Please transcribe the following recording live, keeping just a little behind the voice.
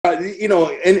you know,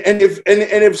 and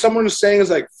if someone is saying is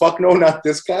like, fuck no, not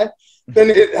this guy, then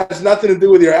it has nothing to do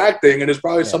with your acting, and it's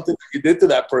probably something that you did to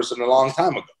that person a long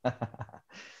time ago.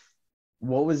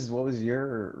 What was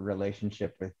your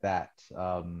relationship with that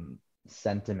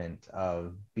sentiment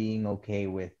of being okay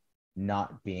with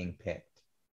not being picked?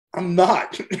 I'm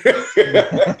not.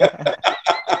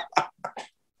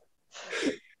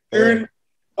 Dude,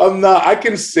 I'm not. I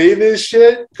can say this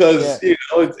shit because you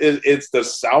know it's the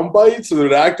sound bites that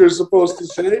an actor's supposed to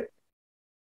say.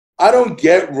 I don't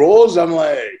get roles. I'm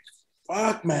like,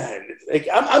 fuck, man. Like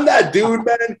I'm that dude,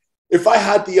 man. If I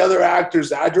had the other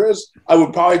actor's address, I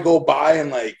would probably go by and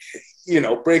like, you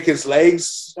know, break his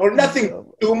legs or nothing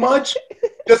too much,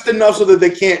 just enough so that they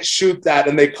can't shoot that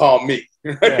and they call me.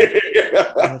 Right?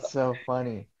 Yeah. That's so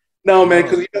funny. No, man,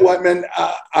 because you know what, man,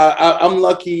 I'm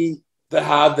lucky to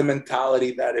have the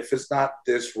mentality that if it's not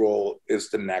this role, it's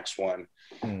the next one.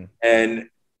 And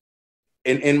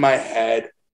in my head,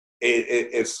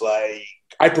 it's like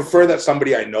I prefer that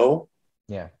somebody I know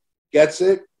gets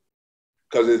it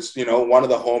because it's, you know, one of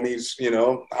the homies, you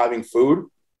know, having food.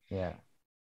 Yeah.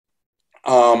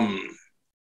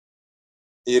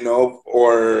 You know,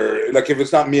 or like if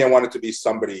it's not me, I want it to be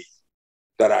somebody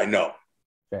that I know.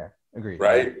 Fair. Agreed.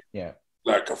 Right? Yeah.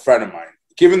 Like a friend of mine.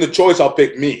 Given the choice, I'll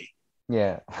pick me.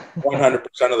 Yeah. 100%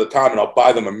 of the time, and I'll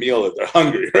buy them a meal if they're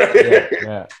hungry. Right?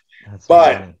 Yeah. That's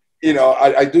but funny. you know,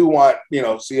 I do want, you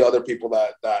know, see other people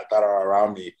that are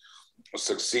around me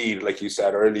succeed, like you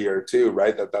said earlier too,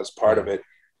 right? That's part of it.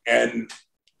 And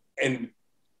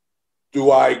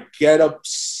do I get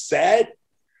upset?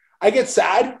 I get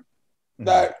sad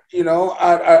that, you know,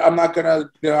 I'm not gonna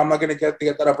get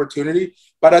that opportunity.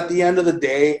 But at the end of the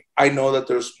day, I know that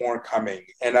there's more coming,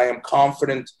 and I am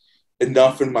confident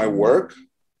enough in my work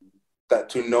that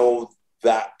to know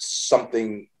that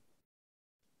something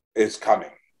is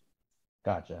coming.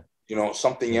 Gotcha. You know,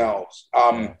 something else.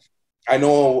 I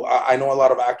know a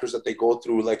lot of actors that they go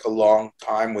through like a long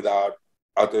time without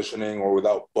auditioning or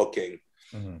without booking,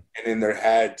 and in their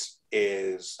heads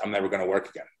is, I'm never going to work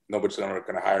again. Nobody's ever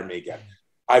going to hire me again.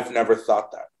 I've never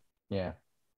thought that. Yeah.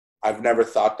 I've never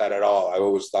thought that at all. I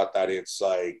always thought that it's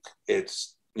like,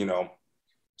 it's, you know,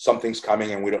 something's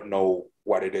coming and we don't know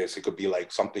what it is. It could be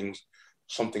like something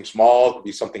small. It could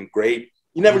be something great.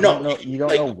 You never know. You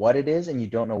don't know what it is, and you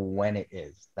don't know when it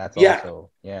is. That's also,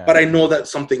 But I know that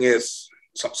something is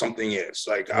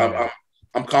like,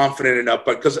 I'm confident enough,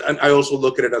 but because I also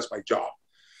look at it as my job.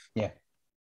 Yeah.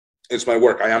 It's my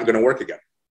work. I am going to work again.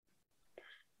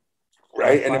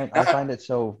 Right. I find it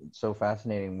so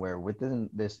fascinating where within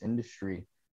this industry,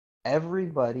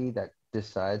 everybody that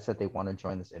decides that they want to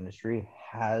join this industry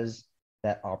has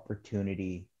that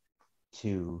opportunity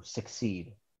to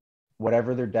succeed.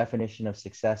 Whatever their definition of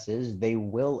success is, they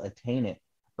will attain it.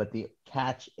 But the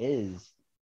catch is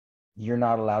you're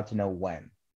not allowed to know when.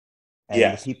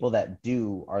 And the people that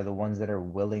do are the ones that are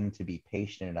willing to be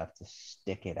patient enough to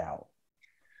stick it out.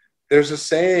 There's a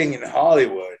saying in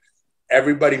Hollywood,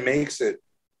 everybody makes it,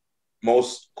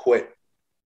 most quit.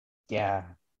 Yeah.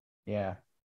 Yeah.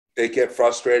 They get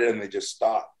frustrated and they just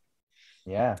stop.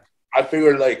 Yeah. I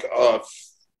figured like a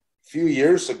few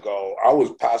years ago, I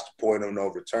was past the point of no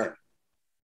return.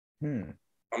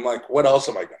 I'm like, what else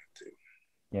am I going to do?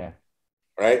 Yeah.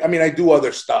 Right. I mean, I do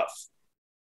other stuff.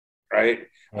 Right.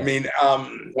 Yeah. I mean,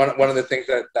 one of the things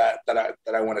that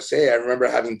I want to say, I remember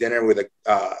having dinner with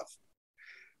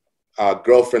a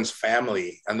girlfriend's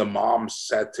family, and the mom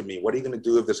said to me, "What are you going to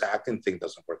do if this acting thing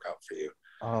doesn't work out for you?"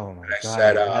 Oh my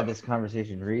God. I had this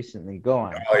conversation recently. Go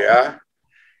on. Oh yeah.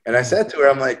 And I said to her,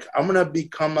 I'm like, I'm going to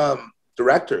become a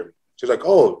director. She's like,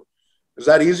 oh, is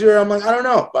that easier? I'm like, I don't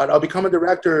know, but I'll become a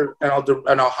director and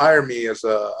I'll hire me as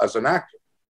an actor.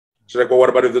 She's like, well, what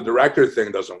about if the director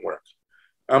thing doesn't work?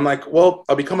 I'm like, well,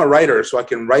 I'll become a writer so I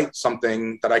can write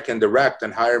something that I can direct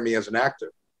and hire me as an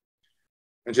actor.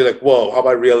 And she's like, whoa, how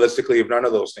about realistically if none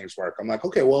of those things work? I'm like,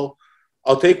 okay, well,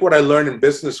 I'll take what I learned in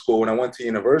business school when I went to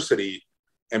university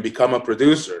and become a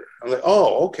producer. I'm like,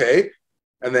 oh, okay.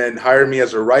 And then hire me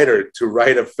as a writer to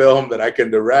write a film that I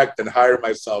can direct and hire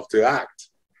myself to act.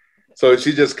 So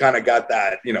she just kind of got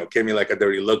that, you know, gave me like a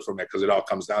dirty look from it because it all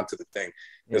comes down to the thing.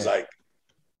 It's like,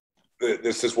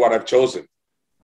 this is what I've chosen.